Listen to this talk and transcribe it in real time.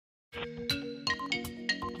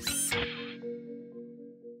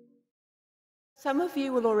Some of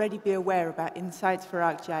you will already be aware about Insights for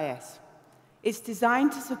ArcGIS. It's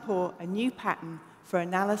designed to support a new pattern for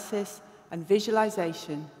analysis and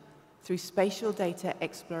visualization through spatial data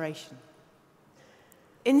exploration.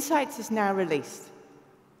 Insights is now released.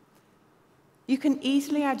 You can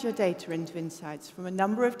easily add your data into Insights from a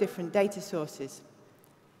number of different data sources,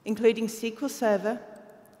 including SQL Server,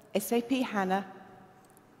 SAP HANA,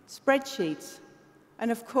 spreadsheets,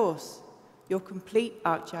 and of course, your complete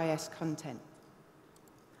ArcGIS content.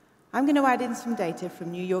 I'm going to add in some data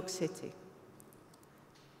from New York City.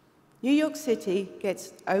 New York City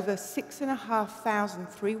gets over 6,500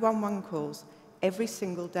 311 calls every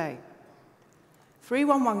single day.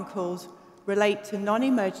 311 calls relate to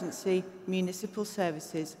non-emergency municipal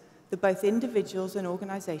services that both individuals and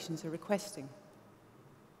organizations are requesting.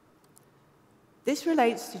 This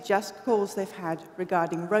relates to just calls they've had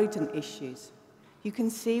regarding rodent issues. You can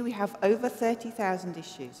see we have over 30,000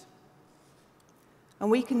 issues. And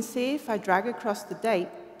we can see, if I drag across the date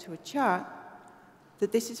to a chart,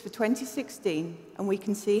 that this is for 2016, and we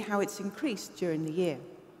can see how it's increased during the year.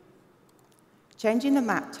 Changing the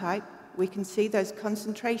map type, we can see those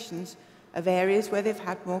concentrations of areas where they've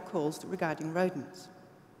had more calls regarding rodents.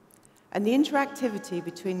 And the interactivity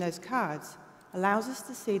between those cards allows us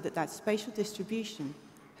to see that that spatial distribution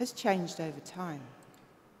has changed over time.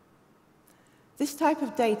 This type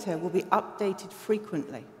of data will be updated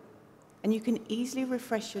frequently, and you can easily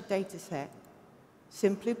refresh your data set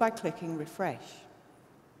simply by clicking Refresh.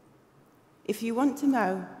 If you want to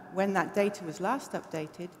know when that data was last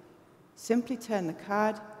updated, simply turn the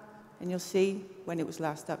card and you'll see when it was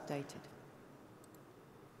last updated.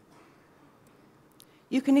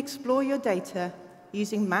 You can explore your data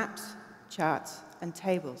using maps, charts, and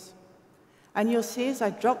tables. And you'll see as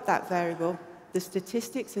I drop that variable, the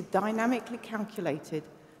statistics are dynamically calculated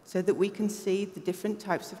so that we can see the different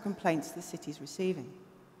types of complaints the city's receiving.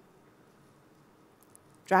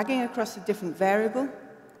 Dragging across a different variable,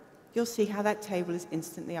 you'll see how that table is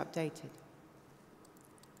instantly updated.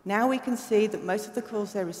 Now we can see that most of the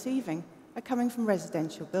calls they're receiving are coming from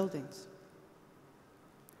residential buildings.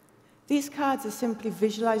 These cards are simply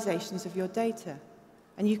visualizations of your data,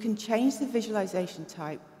 and you can change the visualization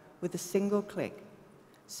type with a single click.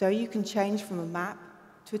 So you can change from a map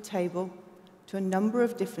to a table to a number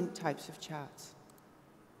of different types of charts.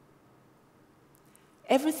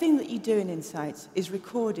 Everything that you do in Insights is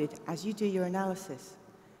recorded as you do your analysis,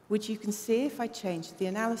 which you can see if I change the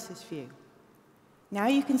analysis view. Now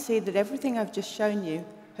you can see that everything I've just shown you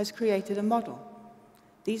has created a model.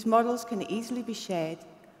 These models can easily be shared,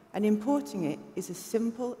 and importing it is as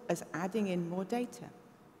simple as adding in more data.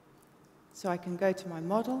 So I can go to my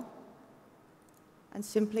model and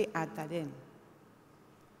simply add that in.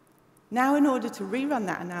 Now, in order to rerun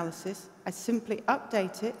that analysis, I simply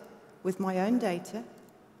update it with my own data.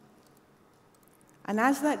 And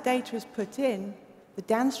as that data is put in, the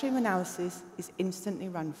downstream analysis is instantly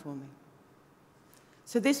run for me.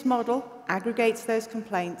 So this model aggregates those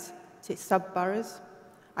complaints to sub-boroughs.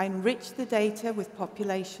 I enrich the data with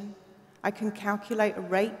population. I can calculate a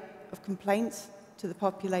rate of complaints to the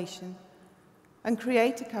population and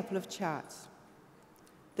create a couple of charts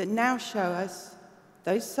that now show us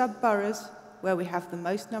those sub-boroughs where we have the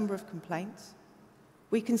most number of complaints.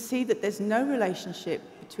 We can see that there's no relationship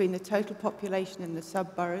between the total population in the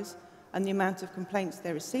sub-boroughs and the amount of complaints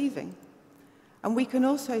they're receiving. And we can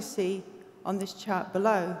also see on this chart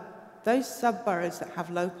below those sub-boroughs that have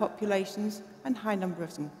low populations and high number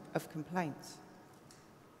of complaints.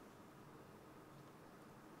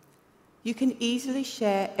 You can easily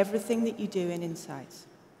share everything that you do in Insights.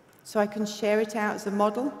 So I can share it out as a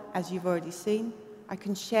model, as you've already seen. I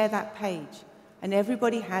can share that page, and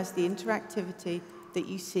everybody has the interactivity that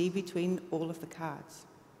you see between all of the cards.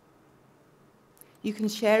 You can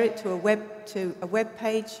share it to a web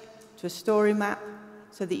page, to a story map,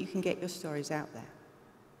 so that you can get your stories out there.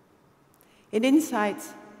 In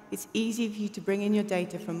Insights, it's easy for you to bring in your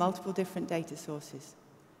data from multiple different data sources,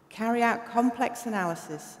 carry out complex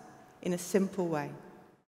analysis in a simple way.